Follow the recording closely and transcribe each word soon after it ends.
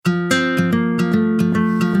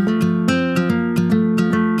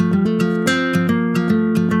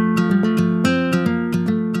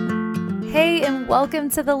Welcome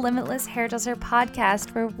to the Limitless Hairdresser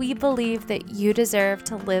Podcast, where we believe that you deserve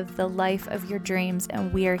to live the life of your dreams,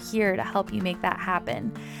 and we are here to help you make that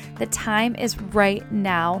happen. The time is right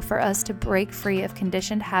now for us to break free of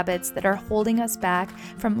conditioned habits that are holding us back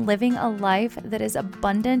from living a life that is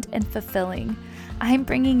abundant and fulfilling. I'm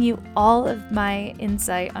bringing you all of my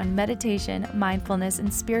insight on meditation, mindfulness,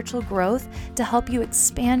 and spiritual growth to help you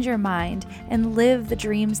expand your mind and live the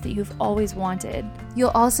dreams that you've always wanted.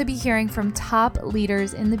 You'll also be hearing from top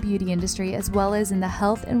leaders in the beauty industry as well as in the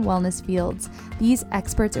health and wellness fields. These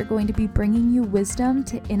experts are going to be bringing you wisdom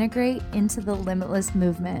to integrate into the Limitless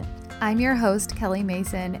movement. I'm your host, Kelly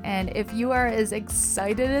Mason, and if you are as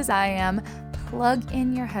excited as I am, plug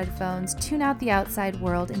in your headphones, tune out the outside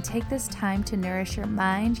world, and take this time to nourish your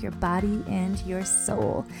mind, your body, and your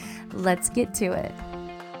soul. Let's get to it.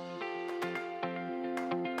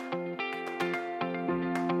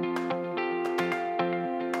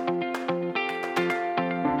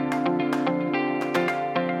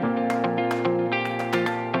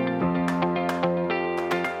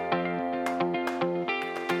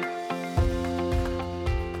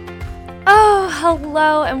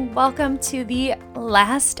 Hello and welcome to the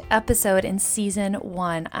last episode in season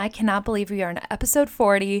 1. I cannot believe we are on episode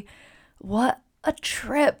 40. What a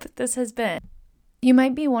trip this has been. You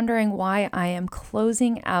might be wondering why I am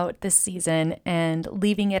closing out this season and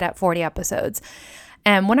leaving it at 40 episodes.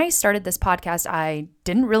 And when I started this podcast, I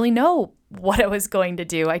didn't really know what I was going to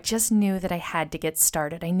do. I just knew that I had to get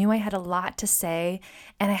started. I knew I had a lot to say,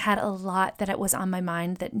 and I had a lot that was on my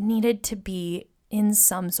mind that needed to be in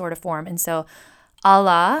some sort of form. And so a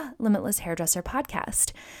la Limitless Hairdresser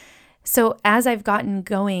Podcast. So as I've gotten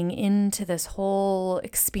going into this whole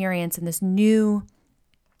experience and this new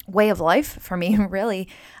way of life for me, really,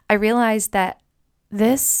 I realized that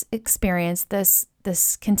this experience,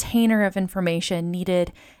 this container of information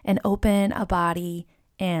needed an open, a body,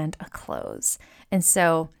 and a close. And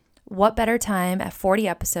so what better time at 40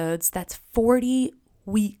 episodes, that's 40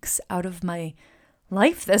 weeks out of my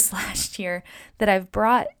life this last year, that I've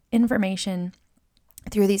brought information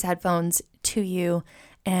through these headphones to you.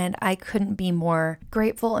 And I couldn't be more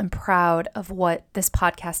grateful and proud of what this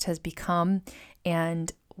podcast has become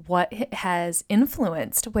and what it has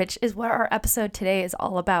influenced, which is what our episode today is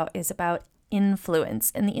all about, is about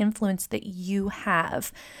influence and the influence that you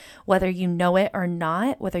have, whether you know it or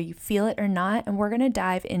not, whether you feel it or not. And we're going to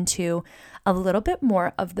dive into a little bit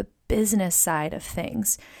more of the business side of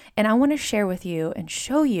things. And I want to share with you and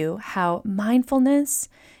show you how mindfulness,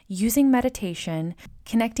 using meditation,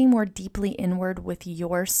 connecting more deeply inward with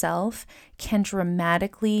yourself can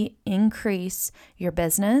dramatically increase your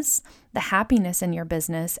business, the happiness in your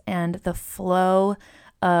business, and the flow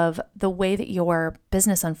of the way that your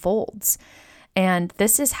business unfolds. And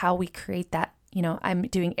this is how we create that, I'm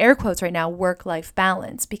doing air quotes right now, work-life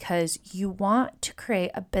balance, because you want to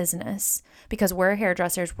create a business, because we're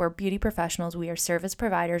hairdressers, we're beauty professionals, we are service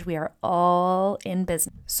providers, we are all in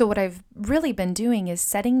business. So what I've really been doing is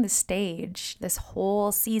setting the stage this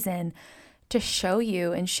whole season to show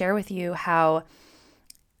you and share with you how,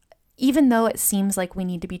 even though it seems like we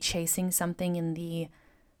need to be chasing something in the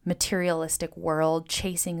materialistic world,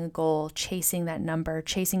 chasing a goal, chasing that number,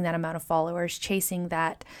 chasing that amount of followers, chasing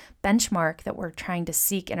that benchmark that we're trying to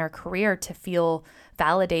seek in our career to feel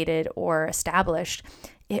validated or established,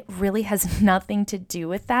 it really has nothing to do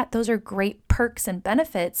with that. Those are great perks and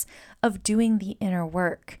benefits of doing the inner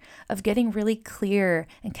work, of getting really clear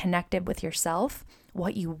and connected with yourself,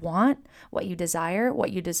 what you want, what you desire,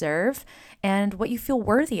 what you deserve, and what you feel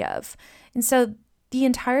worthy of. And so the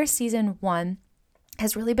entire season 1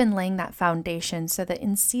 has really been laying that foundation so that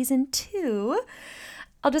in season 2,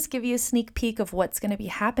 I'll just give you a sneak peek of what's going to be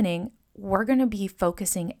happening. We're going to be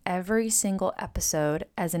focusing every single episode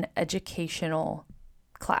as an educational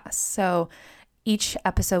class. So each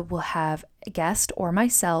episode will have a guest or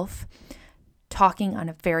myself talking on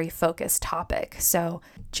a very focused topic. So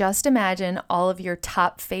just imagine all of your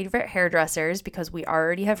top favorite hairdressers, because we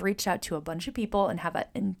already have reached out to a bunch of people and have an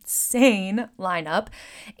insane lineup,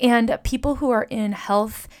 and people who are in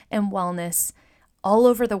health and wellness all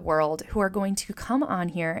over the world who are going to come on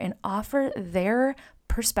here and offer their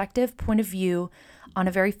perspective, point of view on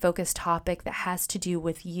a very focused topic that has to do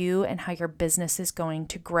with you and how your business is going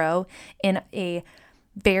to grow in a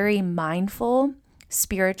very mindful,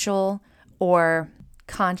 spiritual, or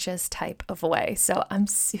conscious type of way. So I'm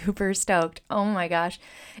super stoked. Oh my gosh,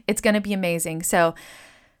 it's going to be amazing. So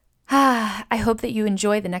I hope that you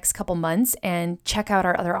enjoy the next couple months and check out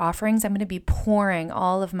our other offerings. I'm going to be pouring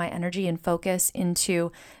all of my energy and focus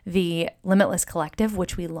into the Limitless Collective,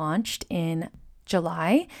 which we launched in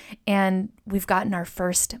July, and we've gotten our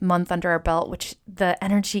first month under our belt, which the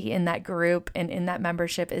energy in that group and in that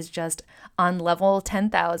membership is just on level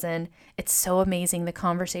 10,000. It's so amazing, the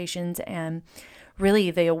conversations and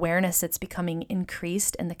really the awareness that's becoming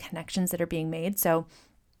increased and the connections that are being made. So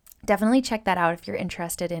definitely check that out if you're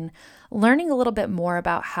interested in learning a little bit more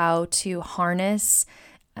about how to harness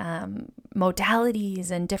modalities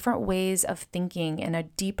and different ways of thinking and a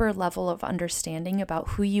deeper level of understanding about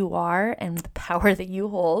who you are and the power that you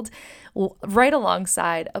hold, right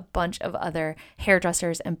alongside a bunch of other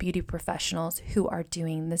hairdressers and beauty professionals who are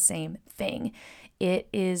doing the same thing. It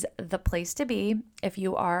is the place to be if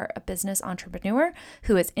you are a business entrepreneur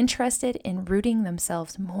who is interested in rooting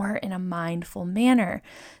themselves more in a mindful manner.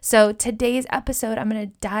 So today's episode, I'm going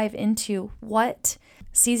to dive into what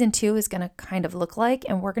season 2 is going to kind of look like,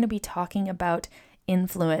 and we're going to be talking about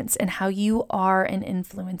influence and how you are an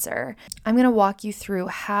influencer. I'm going to walk you through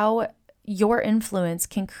how your influence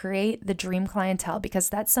can create the dream clientele, because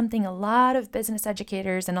that's something a lot of business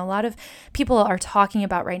educators and a lot of people are talking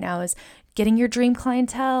about right now, is getting your dream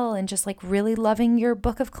clientele and just like really loving your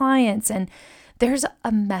book of clients. And there's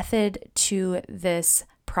a method to this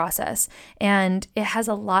process, and it has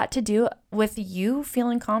a lot to do with you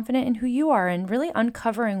feeling confident in who you are and really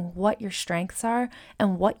uncovering what your strengths are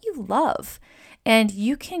and what you love. And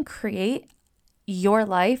you can create your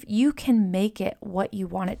life, you can make it what you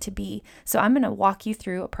want it to be. So I'm going to walk you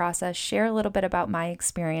through a process, share a little bit about my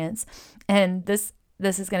experience, and this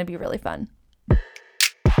is going to be really fun.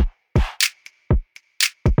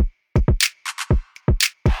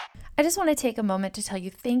 I just want to take a moment to tell you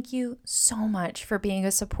thank you so much for being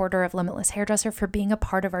a supporter of Limitless Hairdresser, for being a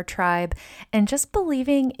part of our tribe, and just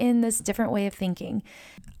believing in this different way of thinking.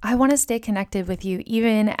 I want to stay connected with you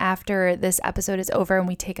even after this episode is over and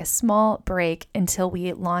we take a small break until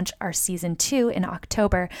we launch our season 2 in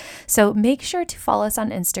October. So make sure to follow us on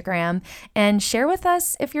Instagram and share with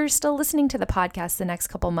us if you're still listening to the podcast the next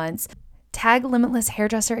couple months. Tag Limitless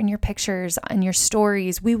Hairdresser in your pictures, on your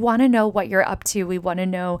stories. We want to know what you're up to. We want to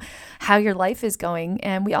know how your life is going.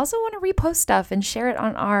 And we also want to repost stuff and share it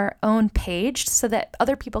on our own page so that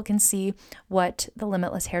other people can see what the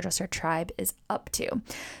Limitless Hairdresser tribe is up to.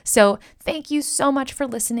 So thank you so much for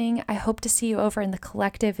listening. I hope to see you over in the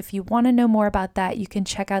collective. If you want to know more about that, you can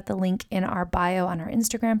check out the link in our bio on our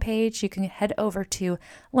Instagram page. You can head over to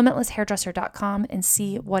limitlesshairdresser.com and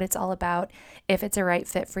see what it's all about, if it's a right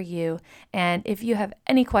fit for you. And if you have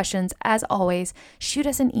any questions, as always, shoot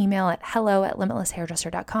us an email at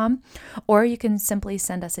hello@limitlesshairdresser.com, or you can simply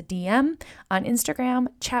send us a DM on Instagram,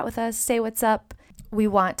 chat with us, say what's up. We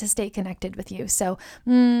want to stay connected with you. So,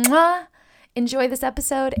 enjoy this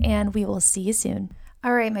episode, and we will see you soon.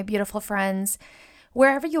 All right, my beautiful friends,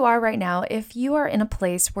 wherever you are right now, if you are in a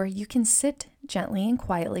place where you can sit gently and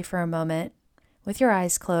quietly for a moment with your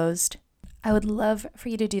eyes closed, I would love for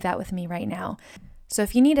you to do that with me right now. So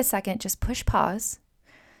if you need a second, just push pause,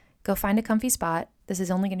 go find a comfy spot. This is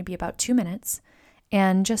only going to be about 2 minutes,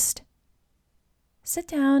 and just sit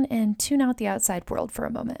down and tune out the outside world for a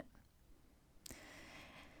moment.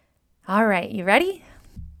 All right, you ready?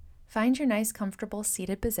 Find your nice, comfortable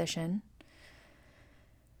seated position.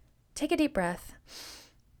 Take a deep breath.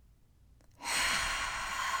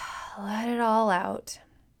 Let it all out.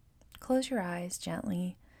 Close your eyes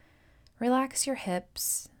gently. Relax your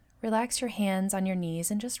hips. Relax your hands on your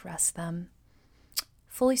knees and just rest them,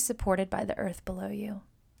 fully supported by the earth below you.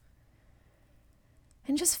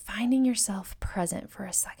 And just finding yourself present for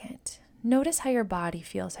a second. Notice how your body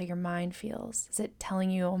feels, how your mind feels. Is it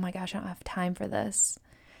telling you, oh my gosh, I don't have time for this?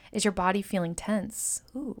 Is your body feeling tense?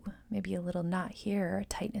 Ooh, maybe a little knot here or a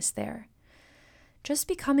tightness there. Just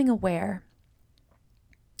becoming aware,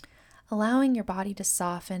 allowing your body to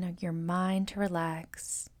soften, your mind to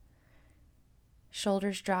relax.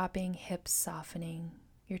 Shoulders dropping, hips softening,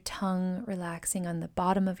 your tongue relaxing on the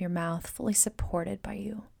bottom of your mouth, fully supported by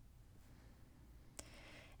you.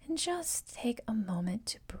 And just take a moment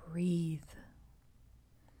to breathe.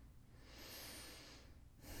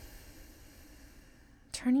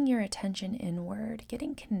 Turning your attention inward,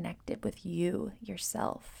 getting connected with you,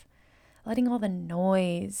 yourself, letting all the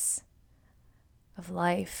noise of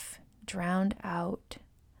life drown out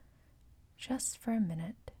just for a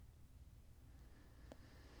minute.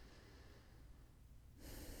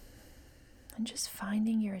 And just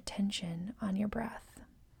finding your attention on your breath.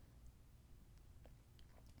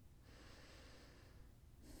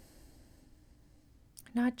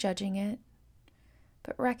 Not judging it,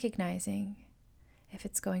 but recognizing if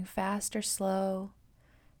it's going fast or slow,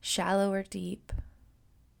 shallow or deep.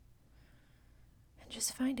 And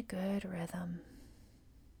just find a good rhythm.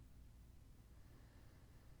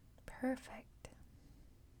 Perfect.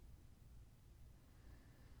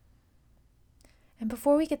 And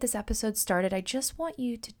before we get this episode started, I just want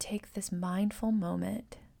you to take this mindful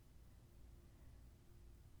moment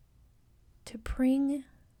to bring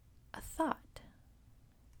a thought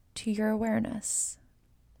to your awareness,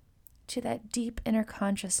 to that deep inner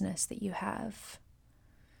consciousness that you have,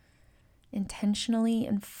 intentionally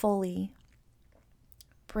and fully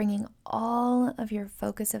bringing all of your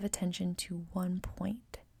focus of attention to one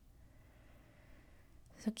point.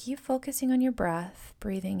 So keep focusing on your breath,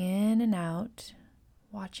 breathing in and out,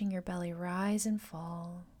 watching your belly rise and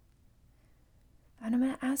fall. And I'm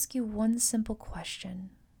going to ask you one simple question.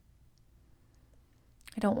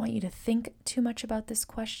 I don't want you to think too much about this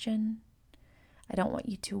question. I don't want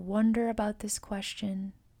you to wonder about this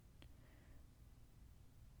question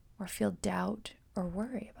or feel doubt or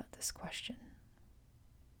worry about this question.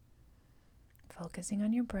 Focusing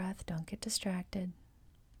on your breath, don't get distracted.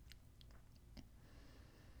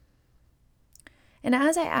 And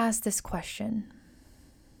as I ask this question,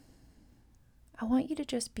 I want you to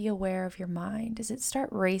just be aware of your mind. Does it start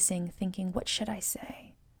racing, thinking, what should I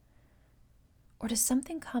say? Or does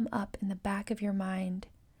something come up in the back of your mind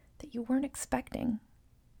that you weren't expecting?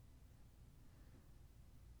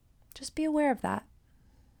 Just be aware of that.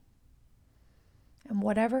 And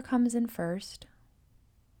whatever comes in first,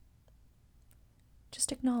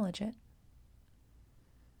 just acknowledge it.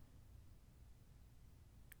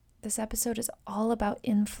 This episode is all about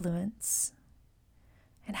influence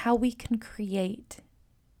and how we can create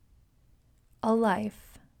a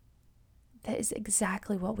life that is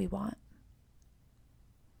exactly what we want.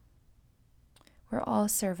 We're all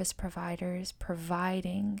service providers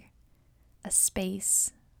providing a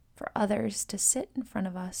space for others to sit in front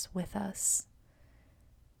of us with us.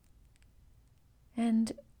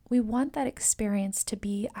 And we want that experience to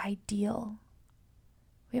be ideal.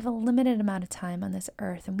 We have a limited amount of time on this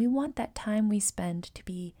earth, and we want that time we spend to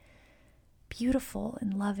be beautiful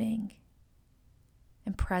and loving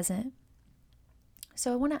and present.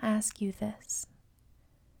 So I want to ask you this.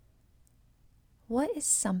 What is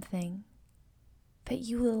something that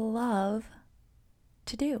you love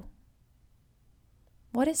to do?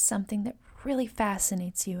 What is something that really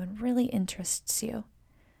fascinates you and really interests you?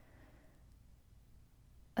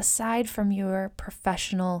 Aside from your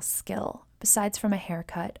professional skill, besides from a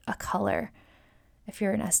haircut, a color, if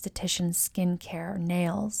you're an esthetician, skincare, or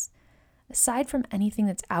nails, aside from anything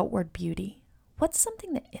that's outward beauty, what's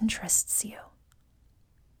something that interests you?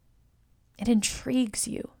 It intrigues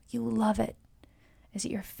you. You love it. Is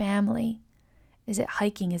it your family? Is it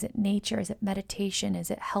hiking? Is it nature? Is it meditation? Is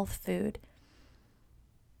it health food?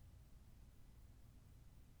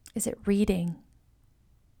 Is it reading?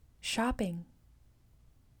 Shopping?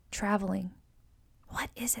 Traveling? What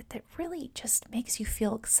is it that really just makes you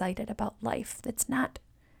feel excited about life that's not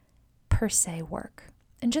per se work?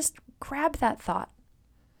 And just grab that thought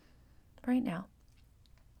right now.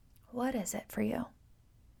 What is it for you?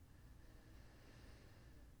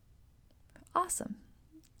 Awesome.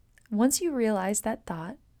 Once you realize that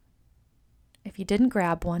thought, if you didn't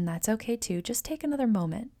grab one, that's okay too. Just take another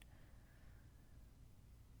moment.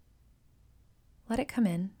 Let it come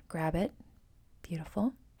in. Grab it.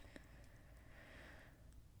 Beautiful.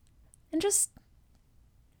 And just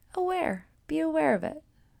be aware of it.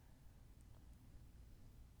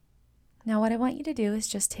 Now what I want you to do is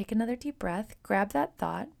just take another deep breath, grab that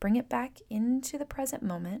thought, bring it back into the present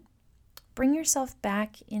moment, bring yourself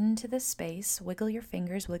back into the space, wiggle your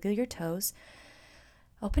fingers, wiggle your toes,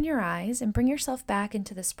 open your eyes, and bring yourself back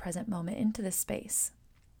into this present moment, into this space.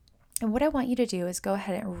 And what I want you to do is go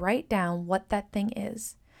ahead and write down what that thing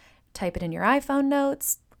is. Type it in your iPhone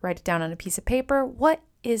notes, write it down on a piece of paper. What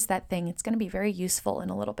is that thing? It's going to be very useful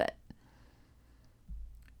in a little bit.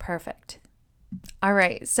 Perfect. All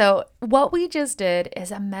right, so what we just did is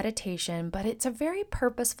a meditation, but it's a very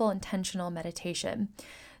purposeful, intentional meditation.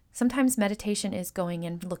 Sometimes meditation is going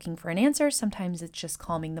and looking for an answer. Sometimes it's just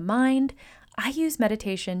calming the mind. I use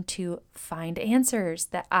meditation to find answers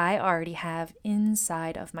that I already have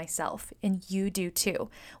inside of myself, and you do too.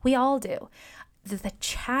 We all do. The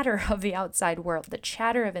chatter of the outside world, the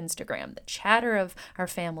chatter of Instagram, the chatter of our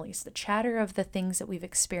families, the chatter of the things that we've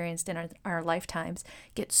experienced in our lifetimes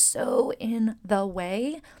gets so in the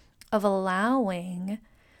way of allowing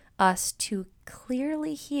us to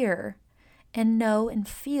clearly hear and know and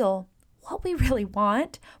feel what we really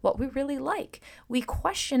want, what we really like. We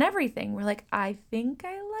question everything. We're like, I think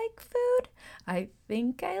I like food. I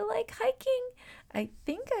think I like hiking. I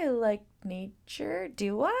think I like nature.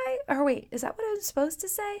 Do I? Or wait, is that what I'm supposed to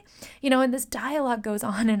say? And this dialogue goes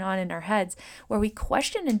on in our heads where we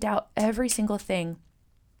question and doubt every single thing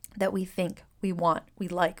that we think, we want, we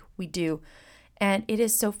like, we do. And it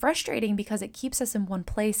is so frustrating because it keeps us in one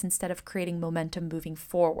place instead of creating momentum moving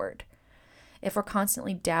forward. If we're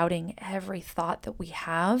constantly doubting every thought that we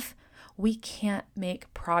have, we can't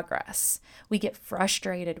make progress. We get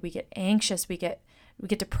frustrated, we get anxious, we get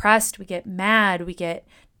depressed, we get mad, we get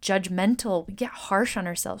judgmental, we get harsh on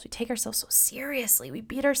ourselves. We take ourselves so seriously. We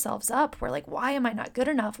beat ourselves up. We're like, why am I not good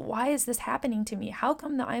enough? Why is this happening to me? How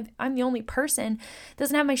come that I'm the only person that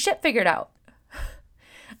doesn't have my shit figured out?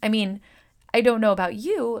 I mean, I don't know about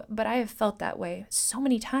you, but I have felt that way so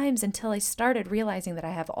many times until I started realizing that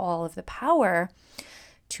I have all of the power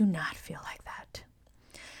to not feel like that.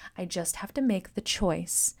 I just have to make the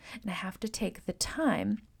choice, and I have to take the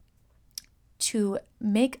time to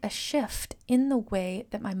make a shift in the way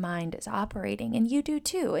that my mind is operating. And you do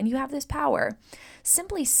too, and you have this power.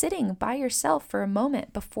 Simply sitting by yourself for a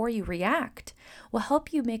moment before you react will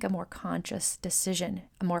help you make a more conscious decision,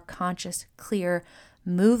 a more conscious, clear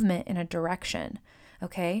movement in a direction.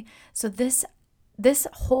 Okay? So this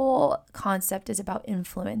whole concept is about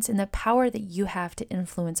influence and the power that you have to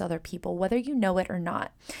influence other people, whether you know it or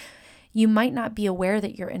not. You might not be aware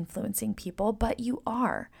that you're influencing people, but you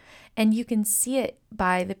are. And you can see it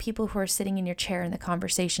by the people who are sitting in your chair and the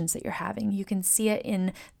conversations that you're having. You can see it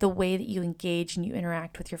in the way that you engage and you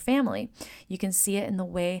interact with your family. You can see it in the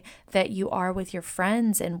way that you are with your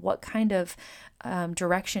friends and what kind of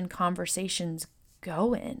direction conversations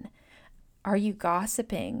go in. Are you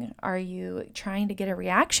gossiping? Are you trying to get a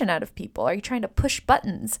reaction out of people? Are you trying to push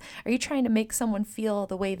buttons? Are you trying to make someone feel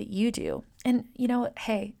the way that you do? And you know what?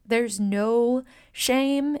 Hey, there's no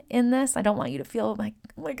shame in this. I don't want you to feel like,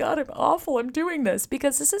 oh my God, I'm awful. I'm doing this,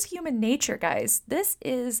 because this is human nature, guys. This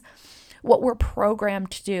is what we're programmed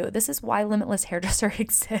to do. This is why Limitless Hairdresser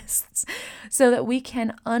exists, so that we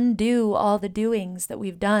can undo all the doings that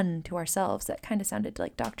we've done to ourselves. That kind of sounded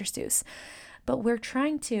like Dr. Seuss, but we're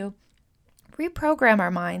trying to reprogram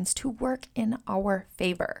our minds to work in our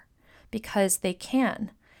favor, because they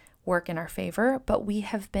can work in our favor, but we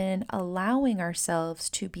have been allowing ourselves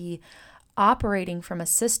to be operating from a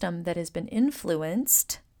system that has been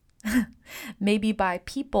influenced maybe by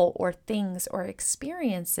people or things or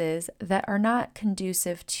experiences that are not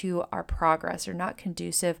conducive to our progress, or not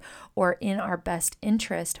conducive or in our best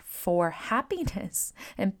interest for happiness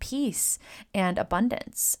and peace and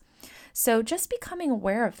abundance. So just becoming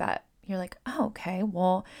aware of that, you're like, oh, okay,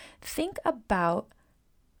 well, think about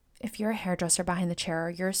if you're a hairdresser behind the chair, or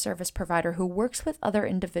you're a service provider who works with other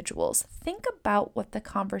individuals, think about what the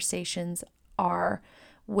conversations are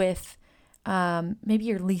with maybe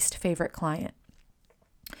your least favorite client.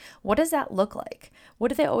 What does that look like? What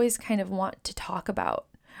do they always kind of want to talk about?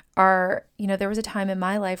 There was a time in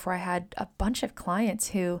my life where I had a bunch of clients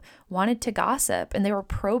who wanted to gossip, and they were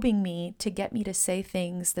probing me to get me to say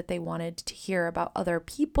things that they wanted to hear about other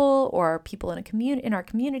people or people in our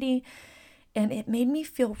community. And it made me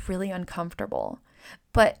feel really uncomfortable.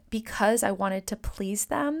 But because I wanted to please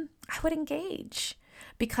them, I would engage.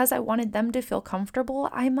 Because I wanted them to feel comfortable,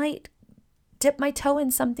 I might dip my toe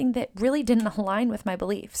in something that really didn't align with my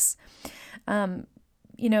beliefs.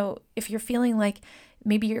 If you're feeling like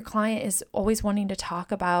maybe your client is always wanting to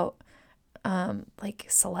talk about like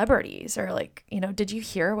celebrities, or like, did you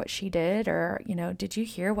hear what she did? Or, did you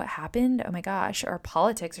hear what happened? Oh my gosh, or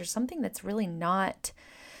politics, or something that's really not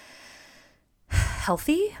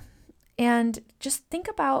healthy. And just think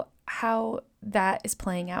about how that is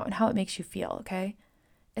playing out and how it makes you feel, okay?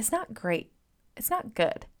 It's not great. It's not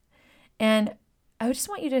good. And I just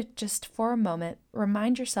want you to just for a moment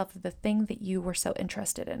remind yourself of the thing that you were so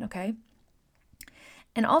interested in, okay?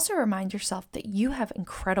 And also remind yourself that you have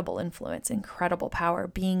incredible influence, incredible power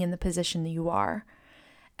being in the position that you are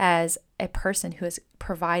as a person who is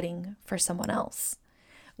providing for someone else.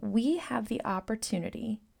 We have the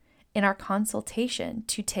opportunity in our consultation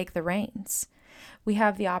to take the reins. We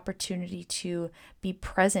have the opportunity to be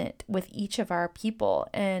present with each of our people,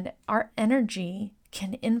 and our energy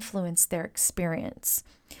can influence their experience.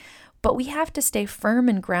 But we have to stay firm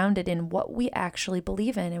and grounded in what we actually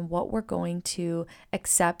believe in and what we're going to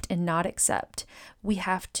accept and not accept. We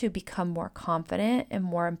have to become more confident and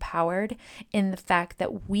more empowered in the fact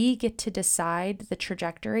that we get to decide the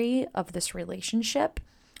trajectory of this relationship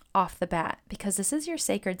off the bat, because this is your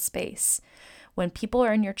sacred space. When people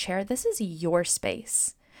are in your chair, this is your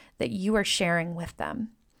space that you are sharing with them.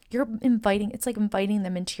 It's like inviting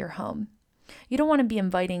them into your home. You don't want to be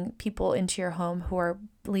inviting people into your home who are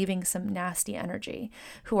leaving some nasty energy,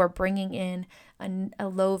 who are bringing in a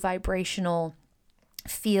low vibrational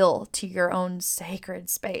feel to your own sacred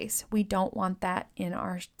space. We don't want that in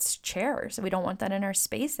our chairs. We don't want that in our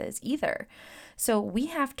spaces either. So we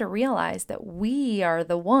have to realize that we are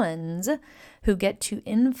the ones who get to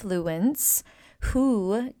influence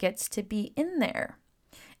who gets to be in there.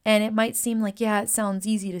 And it might seem like, yeah, it sounds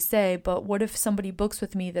easy to say, but what if somebody books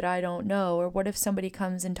with me that I don't know? Or what if somebody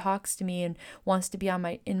comes and talks to me and wants to be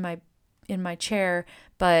in my chair,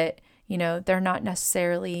 but they're not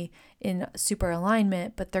necessarily in super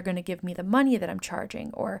alignment, but they're going to give me the money that I'm charging.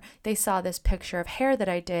 Or they saw this picture of hair that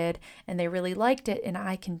I did and they really liked it and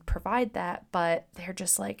I can provide that, but they're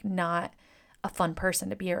just like not a fun person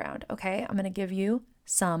to be around. Okay, I'm going to give you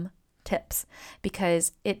some tips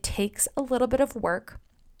because it takes a little bit of work.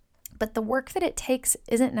 But the work that it takes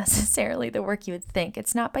isn't necessarily the work you would think.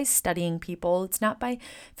 It's not by studying people. It's not by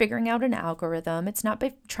figuring out an algorithm. It's not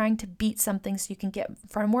by trying to beat something so you can get in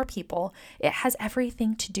front of more people. It has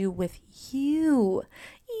everything to do with you.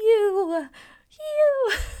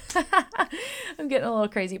 I'm getting a little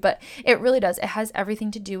crazy, but it really does. It has everything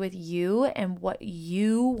to do with you and what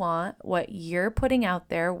you want, what you're putting out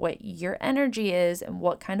there, what your energy is, and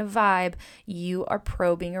what kind of vibe you are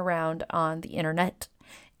probing around on the internet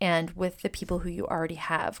and with the people who you already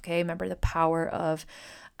have. Okay, remember the power of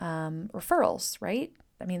referrals, right?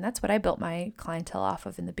 I mean, that's what I built my clientele off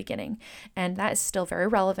of in the beginning, and that is still very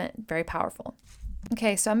relevant, very powerful.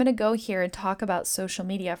 Okay, so I'm going to go here and talk about social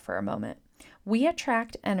media for a moment. We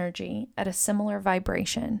attract energy at a similar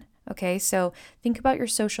vibration. Okay, so think about your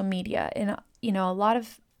social media, and a lot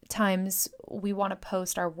of times we want to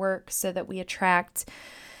post our work so that we attract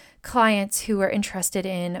clients who are interested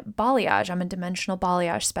in balayage. I'm a dimensional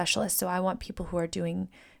balayage specialist, so I want people who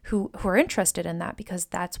are interested in that because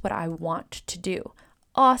that's what I want to do.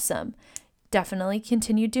 Awesome. Definitely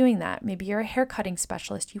continue doing that. Maybe you're a hair cutting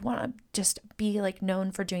specialist. You want to just be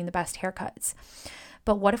known for doing the best haircuts.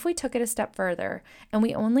 But what if we took it a step further and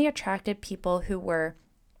we only attracted people who were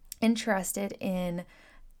interested in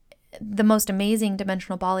the most amazing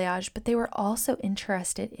dimensional balayage, but they were also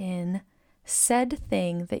interested in said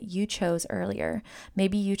thing that you chose earlier.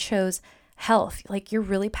 Maybe you chose health, like you're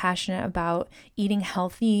really passionate about eating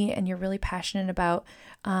healthy and you're really passionate about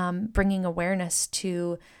bringing awareness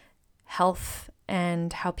to health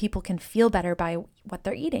and how people can feel better by what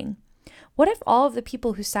they're eating. What if all of the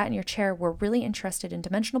people who sat in your chair were really interested in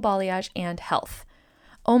dimensional balayage and health?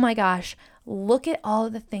 Oh my gosh, look at all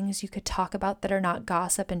of the things you could talk about that are not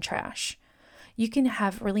gossip and trash. You can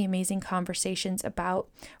have really amazing conversations about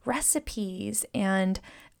recipes and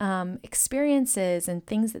experiences and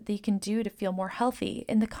things that you can do to feel more healthy.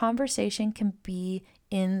 And the conversation can be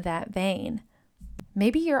in that vein.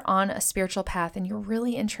 Maybe you're on a spiritual path and you're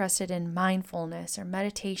really interested in mindfulness or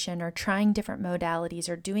meditation or trying different modalities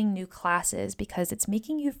or doing new classes because it's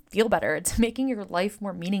making you feel better. It's making your life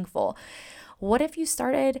more meaningful. What if you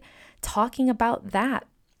started talking about that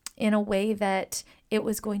in a way that it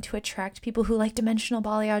was going to attract people who like dimensional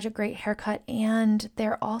balayage, a great haircut, and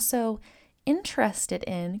they're also interested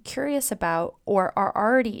in, curious about, or are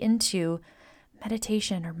already into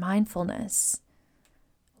meditation or mindfulness?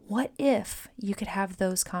 What if you could have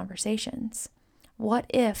those conversations? What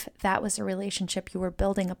if that was a relationship you were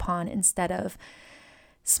building upon instead of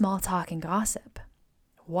small talk and gossip?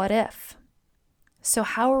 What if? So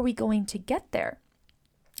how are we going to get there?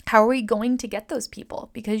 How are we going to get those people?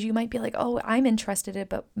 Because you might be like, oh, I'm interested in it,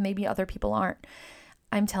 but maybe other people aren't.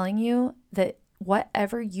 I'm telling you that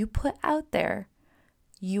whatever you put out there,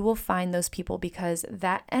 you will find those people, because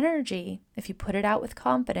that energy, if you put it out with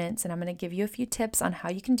confidence, and I'm going to give you a few tips on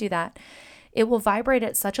how you can do that, it will vibrate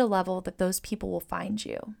at such a level that those people will find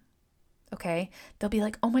you. Okay? They'll be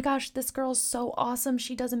like, oh my gosh, this girl's so awesome.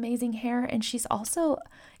 She does amazing hair and she's also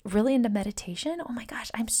really into meditation. Oh my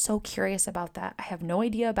gosh, I'm so curious about that. I have no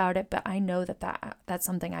idea about it, but I know that's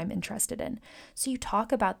something I'm interested in. So you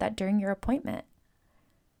talk about that during your appointment.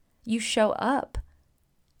 You show up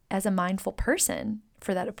as a mindful person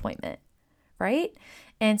for that appointment, right?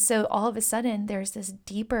 And so all of a sudden there's this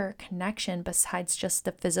deeper connection besides just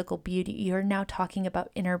the physical beauty. You're now talking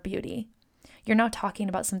about inner beauty. You're now talking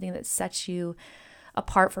about something that sets you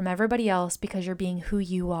apart from everybody else because you're being who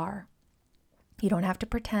you are. You don't have to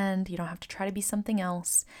pretend. You don't have to try to be something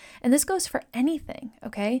else. And this goes for anything,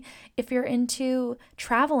 okay? If you're into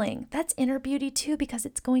traveling, that's inner beauty too, because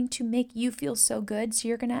it's going to make you feel so good. So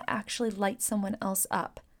you're going to actually light someone else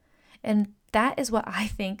up. And that is what I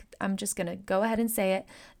think, I'm just going to go ahead and say it,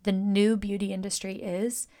 the new beauty industry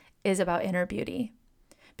is about inner beauty.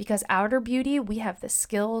 Because outer beauty, we have the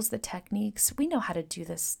skills, the techniques, we know how to do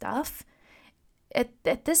this stuff.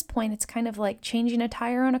 At this point, it's kind of like changing a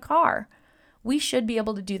tire on a car. We should be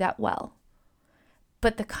able to do that well.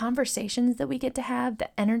 But the conversations that we get to have,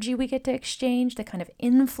 the energy we get to exchange, the kind of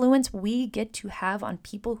influence we get to have on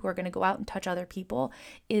people who are going to go out and touch other people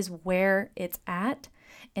is where it's at.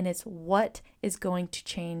 And it's what is going to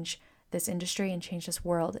change this industry and change this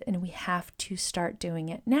world. And we have to start doing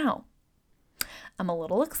it now. I'm a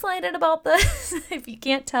little excited about this, if you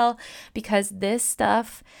can't tell, because this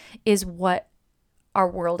stuff is what our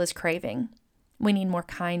world is craving. We need more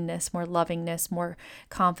kindness, more lovingness, more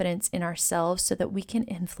confidence in ourselves so that we can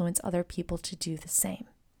influence other people to do the same.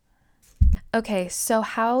 Okay, so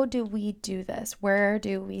how do we do this? Where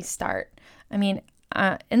do we start? I mean,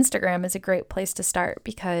 Instagram is a great place to start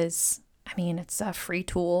because, it's a free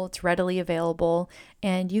tool, it's readily available,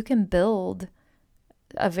 and you can build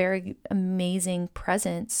a very amazing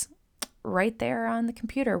presence right there on the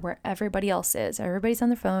computer where everybody else is. Everybody's on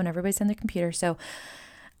their phone, everybody's on their computer. So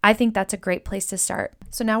I think that's a great place to start.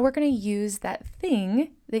 So now we're going to use that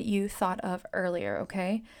thing that you thought of earlier,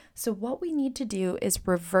 okay? So what we need to do is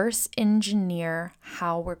reverse engineer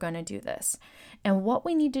how we're going to do this. And what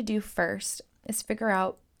we need to do first is figure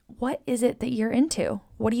out, what is it that you're into?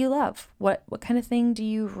 What do you love? What kind of thing do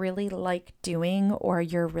you really like doing or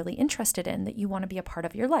you're really interested in that you want to be a part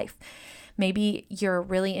of your life? Maybe you're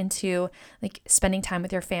really into like spending time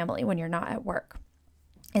with your family when you're not at work.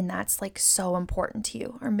 And that's like so important to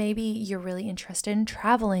you. Or maybe you're really interested in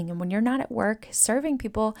traveling. And when you're not at work serving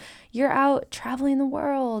people, you're out traveling the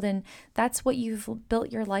world. And that's what you've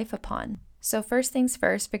built your life upon. So first things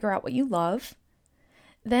first, figure out what you love.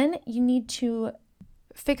 Then you need to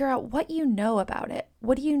figure out what you know about it.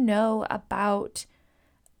 What do you know about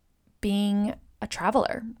being a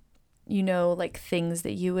traveler? You know, like things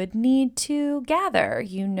that you would need to gather.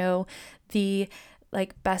 You know, the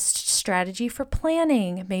best strategy for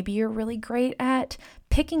planning. Maybe you're really great at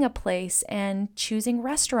picking a place and choosing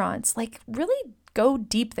restaurants. Really go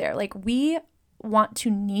deep there. We want to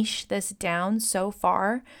niche this down so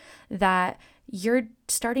far that you're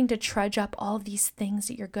starting to trudge up all these things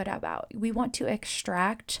that you're good about. We want to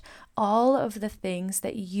extract all of the things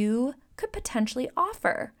that you could potentially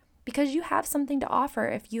offer because you have something to offer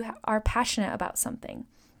if you are passionate about something.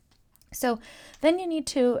 So then you need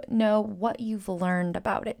to know what you've learned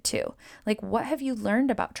about it too. What have you learned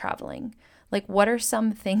about traveling? What are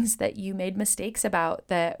some things that you made mistakes about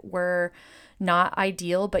that were not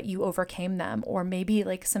ideal, but you overcame them? Or maybe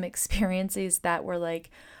some experiences that were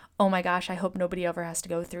oh my gosh, I hope nobody ever has to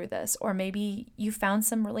go through this. Or maybe you found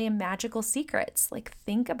some really magical secrets.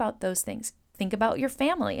 Think about those things. Think about your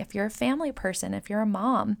family. If you're a family person, if you're a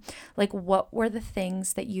mom, what were the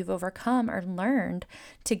things that you've overcome or learned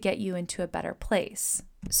to get you into a better place?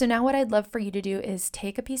 So now what I'd love for you to do is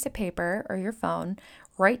take a piece of paper or your phone,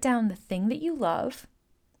 write down the thing that you love,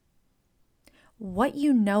 what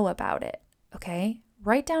you know about it, okay?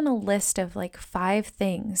 Write down a list of 5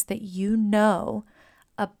 things that you know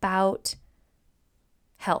about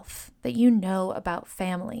health, that you know about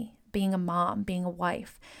family, being a mom, being a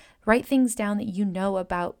wife. Write things down that you know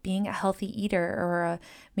about being a healthy eater or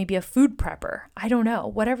maybe a food prepper. I don't know,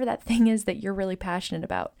 whatever that thing is that you're really passionate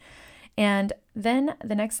about. And then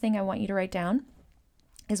the next thing I want you to write down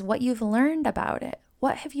is what you've learned about it.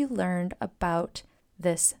 What have you learned about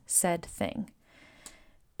this said thing?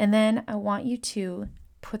 And then I want you to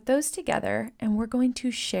put those together and we're going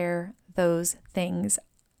to share those things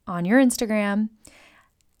on your Instagram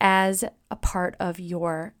as a part of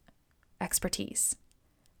your expertise.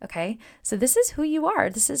 Okay, so this is who you are.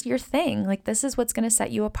 This is your thing. This is what's going to set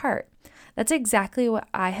you apart. That's exactly what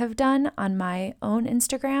I have done on my own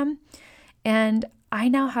Instagram. And I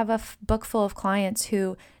now have a book full of clients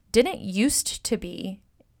who didn't used to be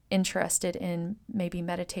interested in maybe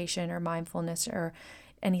meditation or mindfulness or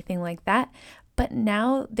anything like that, but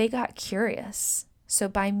now they got curious. So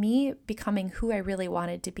by me becoming who I really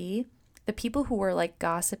wanted to be, the people who were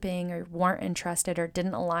gossiping or weren't interested or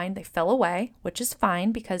didn't align, they fell away, which is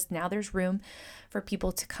fine because now there's room for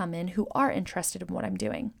people to come in who are interested in what I'm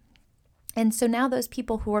doing. And so now those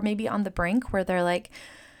people who are maybe on the brink where they're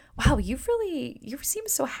wow, you seem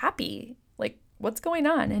so happy. What's going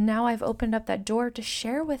on? And now I've opened up that door to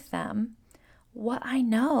share with them what I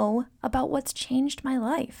know about what's changed my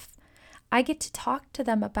life. I get to talk to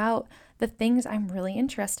them about the things I'm really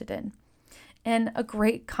interested in. And a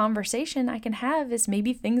great conversation I can have is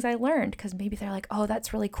maybe things I learned, because maybe they're oh,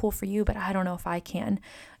 that's really cool for you, but I don't know if I can.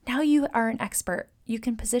 Now you are an expert. You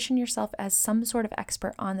can position yourself as some sort of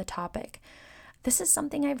expert on the topic. This is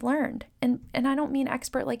something I've learned. And I don't mean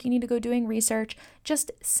expert you need to go doing research,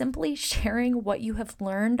 just simply sharing what you have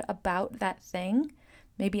learned about that thing.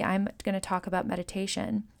 Maybe I'm going to talk about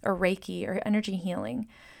meditation or Reiki or energy healing.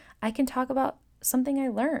 I can talk about something I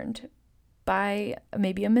learned by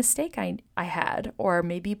maybe a mistake I had, or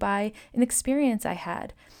maybe by an experience I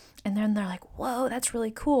had. And then they're like, whoa, that's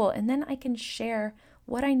really cool. And then I can share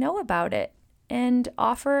what I know about it and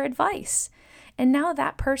offer advice. And now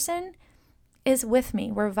that person is with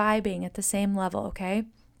me. We're vibing at the same level, okay?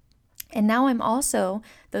 And now I'm also,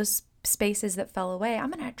 those spaces that fell away,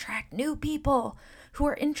 I'm going to attract new people who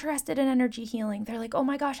are interested in energy healing. They're like, oh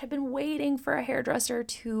my gosh, I've been waiting for a hairdresser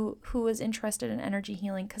who is interested in energy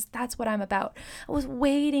healing, because that's what I'm about. I was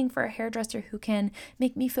waiting for a hairdresser who can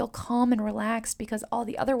make me feel calm and relaxed, because all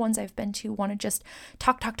the other ones I've been to want to just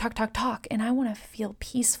talk. And I want to feel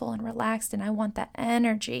peaceful and relaxed, and I want that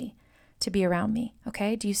energy to be around me.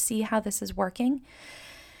 Okay? Do you see how this is working?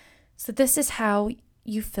 So this is how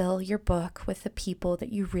you fill your book with the people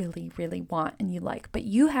that you really, really want and you like. But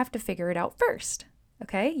you have to figure it out first.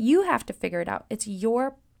 Okay? You have to figure it out. It's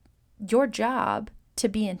your job to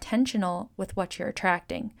be intentional with what you're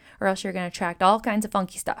attracting, or else you're going to attract all kinds of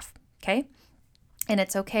funky stuff. Okay? And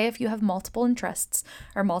it's okay if you have multiple interests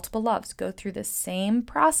or multiple loves. Go through the same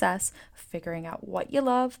process of figuring out what you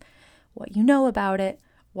love, what you know about it,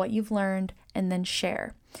 what you've learned, and then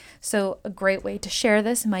share. So a great way to share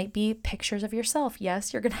this might be pictures of yourself.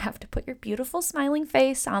 Yes, you're going to have to put your beautiful smiling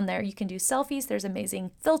face on there. You can do selfies. There's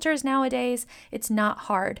amazing filters nowadays. It's not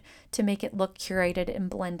hard to make it look curated and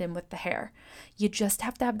blend in with the hair. You just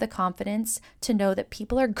have to have the confidence to know that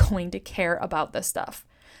people are going to care about this stuff.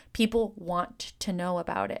 People want to know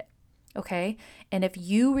about it. Okay? And if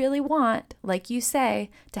you really want, like you say,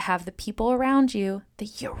 to have the people around you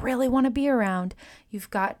that you really want to be around, you've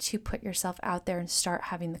got to put yourself out there and start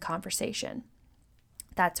having the conversation.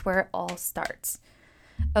 That's where it all starts.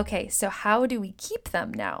 Okay, so how do we keep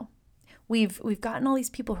them now? We've gotten all these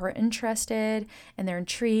people who are interested and they're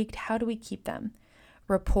intrigued. How do we keep them?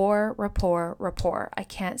 Rapport. I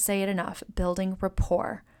can't say it enough. Building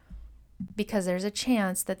rapport. Because there's a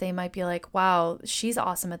chance that they might be like, wow, she's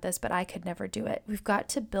awesome at this, but I could never do it. We've got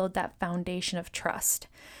to build that foundation of trust.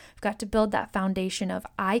 We've got to build that foundation of,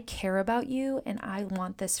 I care about you and I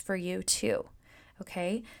want this for you too.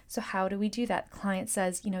 Okay, so how do we do that? The client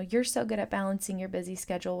says, you're so good at balancing your busy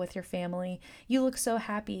schedule with your family. You look so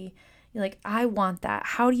happy. You're like, I want that.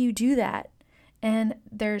 How do you do that? And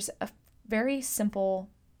there's a very simple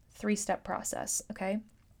 3-step process. Okay,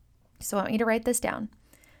 so I want you to write this down.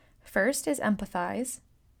 First is empathize.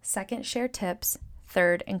 Second, share tips.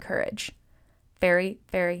 Third, encourage. Very,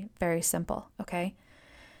 very, very simple. Okay.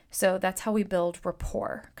 So that's how we build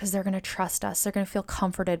rapport, because they're going to trust us. They're going to feel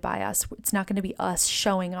comforted by us. It's not going to be us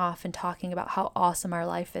showing off and talking about how awesome our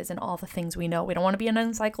life is and all the things we know. We don't want to be an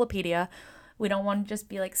encyclopedia. We don't want to just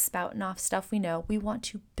be like spouting off stuff we know. We want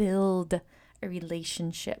to build a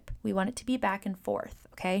relationship. We want it to be back and forth,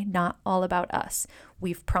 okay? Not all about us.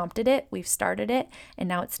 We've prompted it, we've started it, and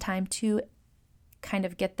now it's time to kind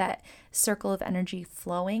of get that circle of energy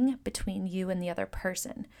flowing between you and the other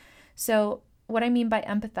person. So what I mean by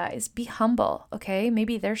empathize, be humble, okay?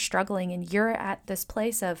 Maybe they're struggling and you're at this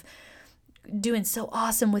place of doing so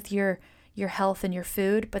awesome with your health and your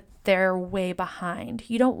food, but they're way behind.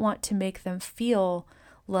 You don't want to make them feel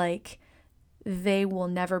like they will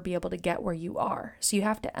never be able to get where you are. So you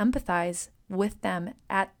have to empathize with them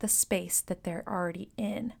at the space that they're already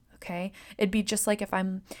in, okay? It'd be just like if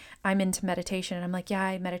I'm into meditation and I'm like, yeah,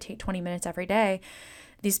 I meditate 20 minutes every day.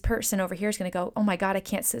 This person over here is going to go, oh my God, I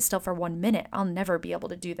can't sit still for 1 minute. I'll never be able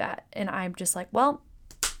to do that. And I'm just like, well,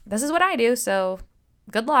 this is what I do, so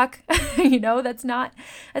good luck. That's not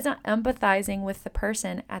empathizing with the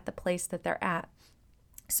person at the place that they're at.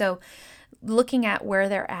 So looking at where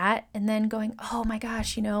they're at and then going, oh my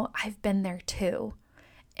gosh, I've been there too.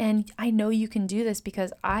 And I know you can do this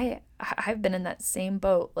because I've been in that same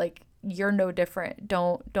boat. Like, you're no different.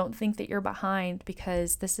 Don't think that you're behind,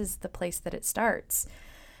 because this is the place that it starts.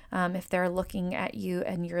 If they're looking at you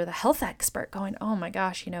and you're the health expert going, oh my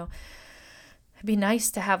gosh, it'd be nice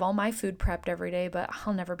to have all my food prepped every day, but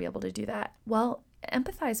I'll never be able to do that. Well,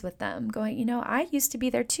 empathize with them going, I used to be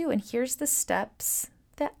there too. And here's the steps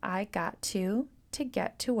that I got to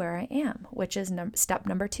get to where I am, which is step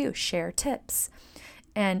number 2, share tips.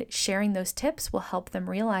 And sharing those tips will help them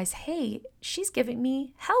realize, hey, she's giving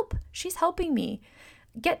me help. She's helping me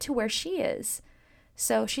get to where she is.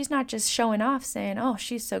 So she's not just showing off saying, oh,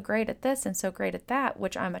 she's so great at this and so great at that,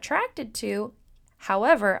 which I'm attracted to.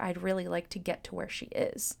 However, I'd really like to get to where she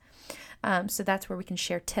is. So that's where we can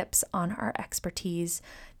share tips on our expertise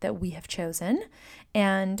that we have chosen.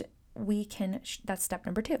 And that's step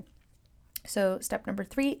number 2. So step number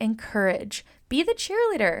 3, encourage. Be the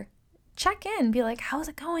cheerleader. check in, be like, how's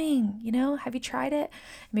it going? Have you tried it?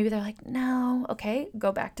 Maybe they're like, no. Okay,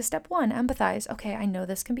 go back to step 1, empathize. Okay, I know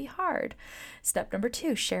this can be hard. Step number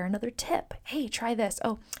 2, share another tip. Hey, try this.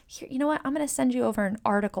 Oh, here, you know what? I'm going to send you over an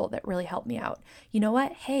article that really helped me out. You know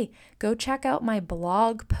what? Hey, go check out my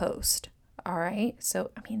blog post. All right.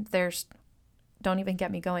 So, don't even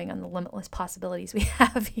get me going on the limitless possibilities we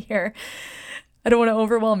have here. I don't want to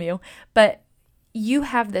overwhelm you, but you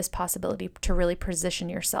have this possibility to really position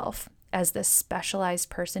yourself as this specialized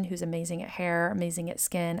person who's amazing at hair, amazing at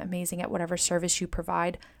skin, amazing at whatever service you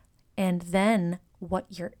provide, and then what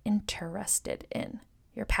you're interested in,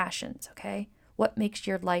 your passions, okay? What makes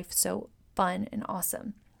your life so fun and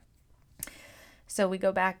awesome? So we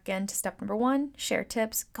go back again to step number 1, share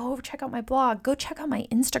tips. Go check out my blog. Go check out my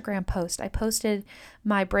Instagram post. I posted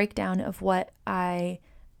my breakdown of what I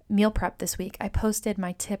meal prep this week. I posted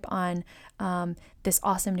my tip on this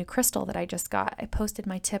awesome new crystal that I just got. I posted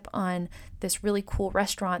my tip on this really cool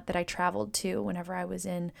restaurant that I traveled to whenever I was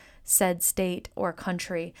in said state or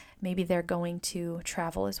country. Maybe they're going to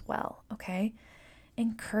travel as well, okay?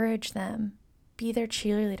 Encourage them. Be their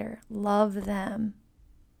cheerleader. Love them.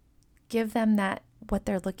 Give them what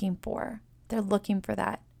they're looking for. They're looking for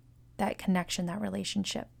that connection, that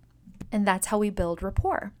relationship. And that's how we build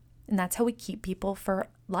rapport. And that's how we keep people for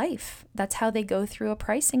life. That's how they go through a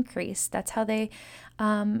price increase. That's how they,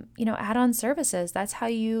 add on services. That's how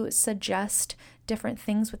you suggest different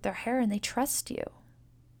things with their hair and they trust you.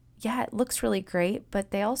 Yeah, it looks really great,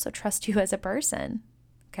 but they also trust you as a person,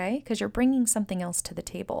 okay? Because you're bringing something else to the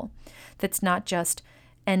table that's not just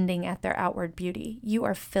ending at their outward beauty. You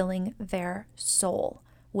are filling their soul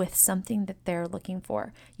with something that they're looking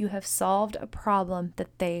for. You have solved a problem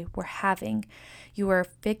that they were having. You are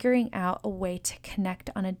figuring out a way to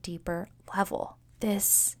connect on a deeper level.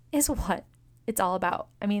 This is what it's all about.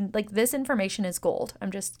 This information is gold.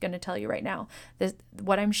 I'm just going to tell you right now.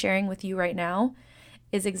 What I'm sharing with you right now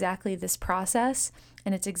is exactly this process,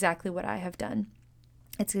 and it's exactly what I have done.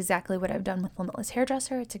 It's exactly what I've done with Limitless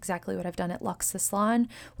Hairdresser. It's exactly what I've done at Lux the Salon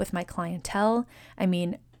with my clientele.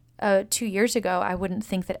 2 years ago, I wouldn't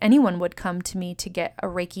think that anyone would come to me to get a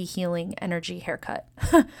Reiki healing energy haircut.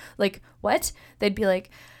 Like, what? They'd be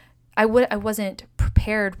like, I wasn't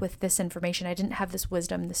prepared with this information. I didn't have this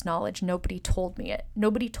wisdom, this knowledge. Nobody told me it.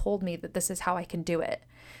 Nobody told me that this is how I can do it.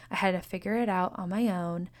 I had to figure it out on my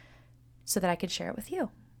own so that I could share it with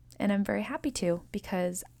you. And I'm very happy to,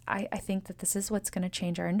 because I think that this is what's going to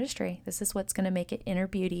change our industry. This is what's going to make it inner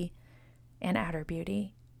beauty and outer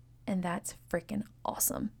beauty. And that's freaking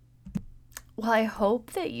awesome. Well, I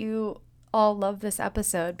hope that you all love this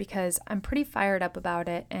episode, because I'm pretty fired up about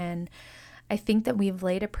it. And I think that we've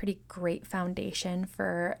laid a pretty great foundation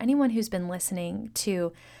for anyone who's been listening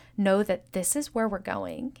to know that this is where we're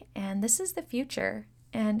going and this is the future.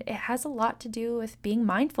 And it has a lot to do with being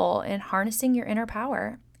mindful and harnessing your inner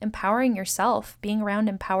power, empowering yourself, being around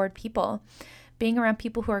empowered people, being around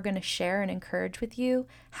people who are going to share and encourage with you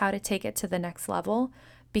how to take it to the next level,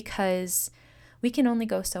 because we can only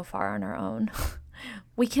go so far on our own.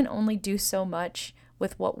 We can only do so much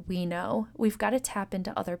with what we know. We've got to tap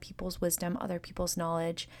into other people's wisdom, other people's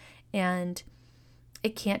knowledge, and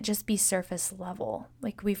it can't just be surface level.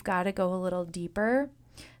 Like, we've got to go a little deeper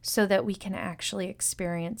so that we can actually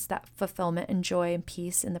experience that fulfillment and joy and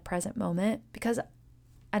peace in the present moment. Because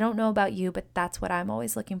I don't know about you, but that's what I'm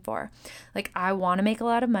always looking for. Like, I want to make a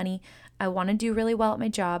lot of money. I want to do really well at my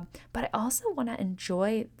job, but I also want to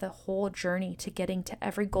enjoy the whole journey to getting to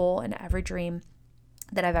every goal and every dream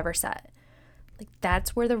that I've ever set. Like,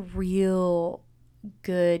 that's where the real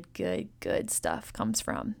good stuff comes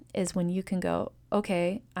from, is when you can go,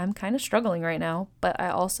 okay, I'm kind of struggling right now, but I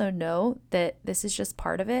also know that this is just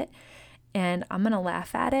part of it, and I'm going to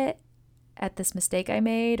laugh at it, at this mistake I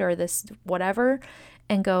made or this whatever,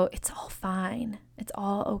 and go, it's all fine. It's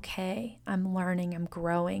all okay. I'm learning, I'm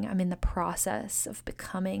growing. I'm in the process of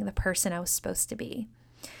becoming the person I was supposed to be.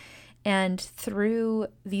 And through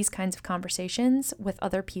these kinds of conversations with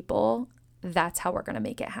other people, that's how we're going to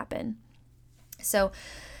make it happen. So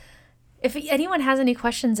if anyone has any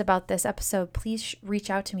questions about this episode, please reach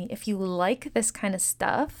out to me. If you like this kind of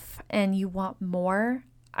stuff and you want more,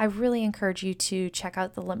 I really encourage you to check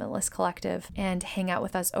out the Limitless Collective and hang out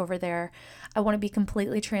with us over there. I want to be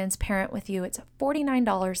completely transparent with you. It's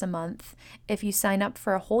 $49 a month. If you sign up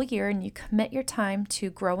for a whole year and you commit your time to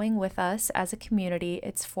growing with us as a community,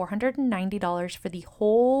 it's $490 for the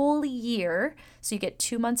whole year. So you get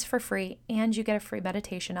 2 months for free and you get a free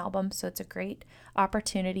meditation album. So it's a great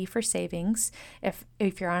opportunity for savings if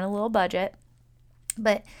you're on a little budget.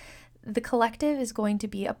 But the collective is going to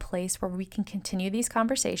be a place where we can continue these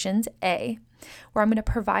conversations, where I'm going to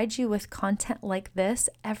provide you with content like this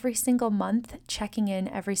every single month, checking in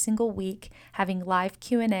every single week, having live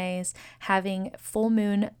Q&As, having full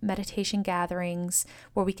moon meditation gatherings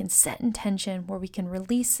where we can set intention, where we can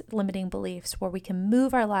release limiting beliefs, where we can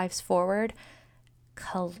move our lives forward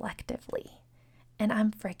collectively. And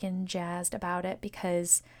I'm freaking jazzed about it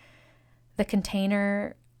because the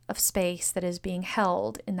container of space that is being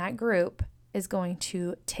held in that group is going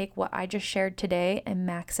to take what I just shared today and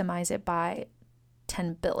maximize it by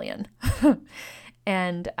 10 billion.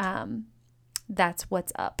 And that's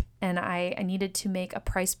what's up. And I needed to make a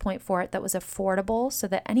price point for it that was affordable so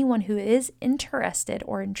that anyone who is interested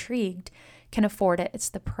or intrigued can afford it. It's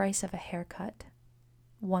the price of a haircut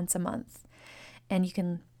once a month. And you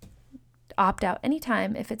can opt out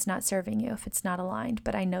anytime if it's not serving you, if it's not aligned.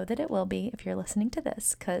 But I know that it will be if you're listening to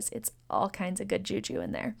this, because it's all kinds of good juju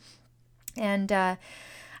in there. And I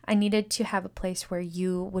needed to have a place where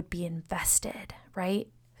you would be invested, right?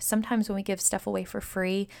 Sometimes when we give stuff away for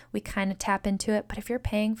free, we kind of tap into it. But if you're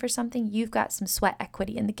paying for something, you've got some sweat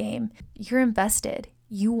equity in the game. You're invested.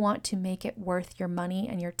 You want to make it worth your money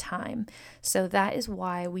and your time. So that is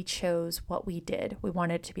why we chose what we did. We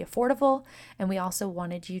wanted it to be affordable, and we also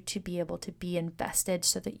wanted you to be able to be invested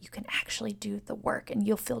so that you can actually do the work and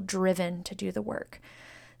you'll feel driven to do the work.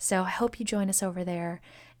 So I hope you join us over there.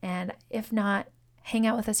 And if not, hang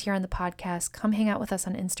out with us here on the podcast. Come hang out with us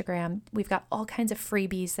on Instagram. We've got all kinds of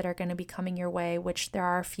freebies that are going to be coming your way, which there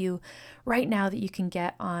are a few right now that you can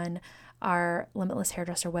get on our Limitless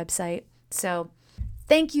Hairdresser website. So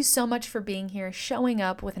thank you so much for being here, showing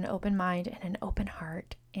up with an open mind and an open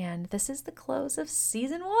heart. And this is the close of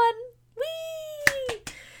season 1. Whee!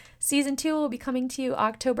 Season 2 will be coming to you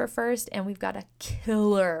October 1st, and we've got a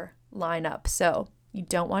killer lineup. So you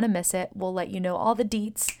don't want to miss it. We'll let you know all the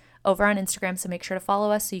deets over on Instagram. So make sure to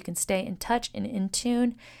follow us so you can stay in touch and in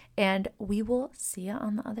tune. And we will see you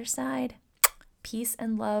on the other side. Peace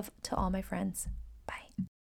and love to all my friends. Bye.